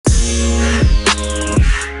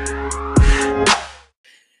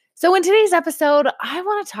So, in today's episode, I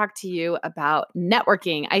want to talk to you about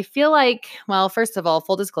networking. I feel like, well, first of all,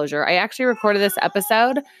 full disclosure, I actually recorded this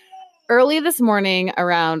episode early this morning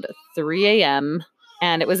around 3 a.m.,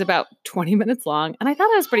 and it was about 20 minutes long, and I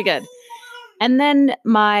thought it was pretty good. And then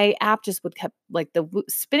my app just would kept like the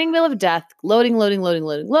spinning wheel of death,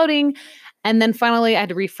 loading. And then finally I had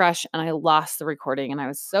to refresh and I lost the recording and I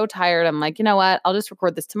was so tired. I'm like, you know what? I'll just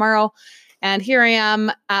record this tomorrow. And here I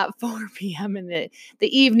am at 4 p.m. in the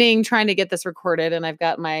evening trying to get this recorded. And I've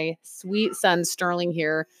got my sweet son Sterling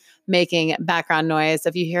here making background noise.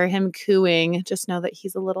 If you hear him cooing, just know that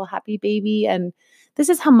he's a little happy baby. And this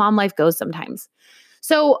is how mom life goes sometimes.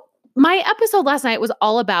 So my episode last night was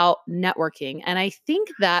all about networking. And I think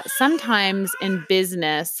that sometimes in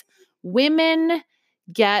business, women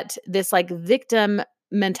get this like victim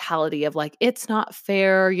mentality of like, it's not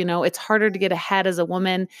fair, it's harder to get ahead as a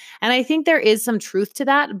woman. And I think there is some truth to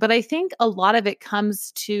that. But I think a lot of it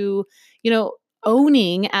comes to,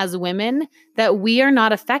 owning as women that we are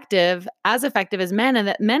not effective as men, and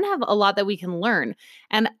that men have a lot that we can learn.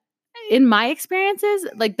 And in my experiences,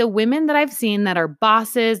 like the women that I've seen that are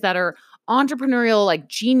bosses, that are entrepreneurial, like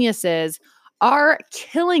geniuses, are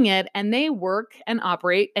killing it and they work and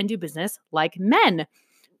operate and do business like men,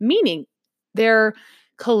 meaning they're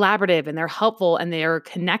collaborative and they're helpful and they're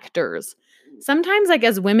connectors. Sometimes, like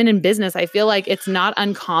as women in business, I feel like it's not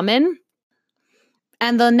uncommon.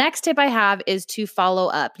 And the next tip I have is to follow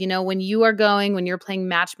up. When you're playing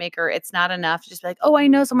matchmaker, it's not enough to just be like, oh, I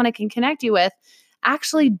know someone I can connect you with.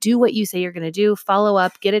 Actually do what you say you're going to do, follow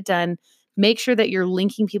up, get it done, make sure that you're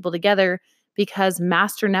linking people together, because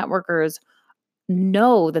master networkers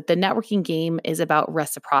know that the networking game is about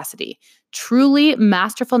reciprocity. Truly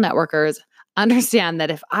masterful networkers understand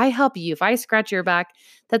that if I help you, if I scratch your back,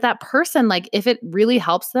 that person, like if it really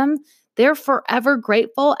helps them, they're forever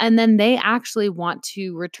grateful. And then they actually want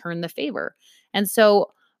to return the favor. And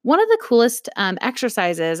so one of the coolest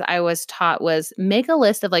exercises I was taught was make a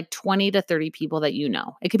list of like 20 to 30 people that you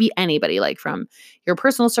know. It could be anybody, like from your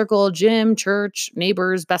personal circle, gym, church,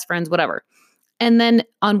 neighbors, best friends, whatever. And then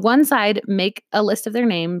on one side, make a list of their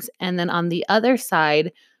names. And then on the other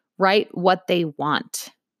side, write what they want.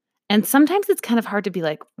 And sometimes it's kind of hard to be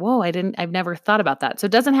like, whoa, I've never thought about that. So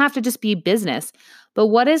it doesn't have to just be business, but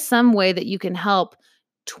what is some way that you can help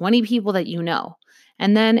 20 people that you know?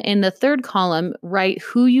 And then in the third column, write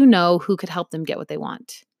who you know who could help them get what they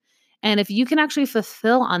want. And if you can actually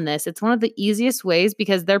fulfill on this, it's one of the easiest ways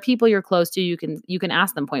because they're people you're close to. You can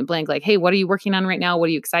ask them point blank, like, hey, what are you working on right now? What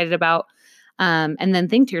are you excited about? And then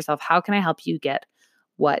think to yourself, how can I help you get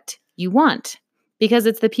what you want? Because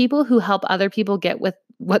it's the people who help other people get with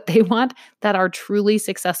what they want that are truly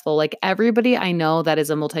successful. Like everybody I know that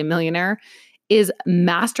is a multimillionaire is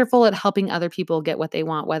masterful at helping other people get what they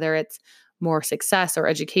want, whether it's more success or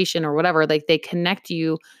education or whatever. Like they connect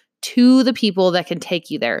you to the people that can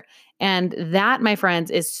take you there. And that, my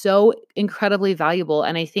friends, is so incredibly valuable.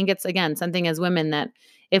 And I think it's, again, something as women that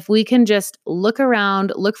if we can just look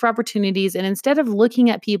around, look for opportunities, and instead of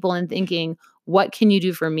looking at people and thinking, what can you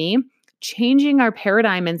do for me? Changing our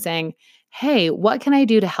paradigm and saying, hey, what can I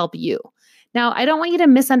do to help you? Now, I don't want you to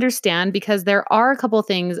misunderstand because there are a couple of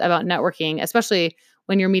things about networking, especially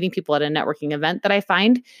when you're meeting people at a networking event that I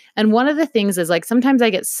find. And one of the things is like sometimes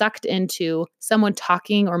I get sucked into someone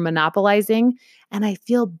talking or monopolizing, and I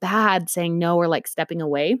feel bad saying no or like stepping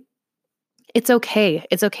away. It's okay.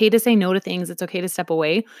 It's okay to say no to things. It's okay to step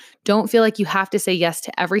away. Don't feel like you have to say yes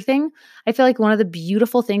to everything. I feel like one of the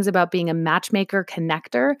beautiful things about being a matchmaker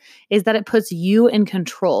connector is that it puts you in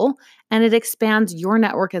control and it expands your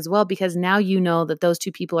network as well because now you know that those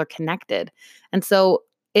two people are connected. And so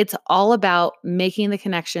it's all about making the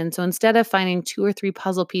connection. So instead of finding two or three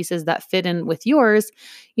puzzle pieces that fit in with yours,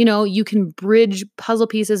 you can bridge puzzle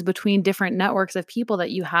pieces between different networks of people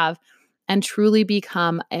that you have and truly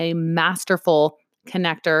become a masterful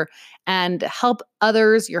connector and help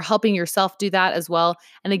others. You're helping yourself do that as well.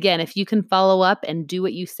 And again, if you can follow up and do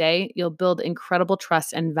what you say, you'll build incredible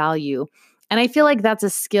trust and value. And I feel like that's a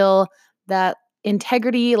skill that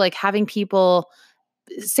integrity, like having people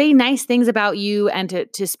say nice things about you and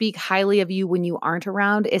to speak highly of you when you aren't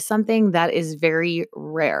around is something that is very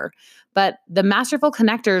rare. But the masterful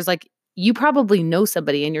connectors, like you probably know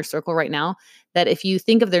somebody in your circle right now that if you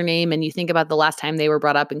think of their name and you think about the last time they were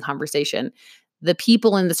brought up in conversation, the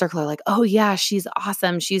people in the circle are like, oh yeah, she's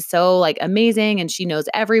awesome. She's so like amazing and she knows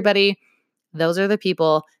everybody. Those are the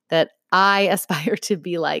people that I aspire to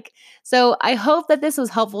be like. So I hope that this was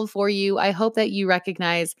helpful for you. I hope that you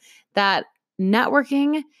recognize that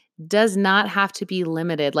networking does not have to be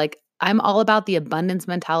limited. Like I'm all about the abundance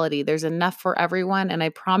mentality. There's enough for everyone. And I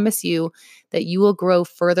promise you that you will grow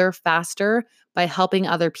further faster by helping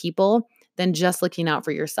other people than just looking out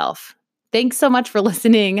for yourself. Thanks so much for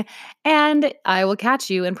listening. And I will catch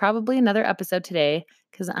you in probably another episode today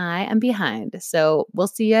because I am behind. So we'll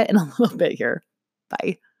see you in a little bit here.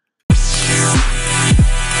 Bye.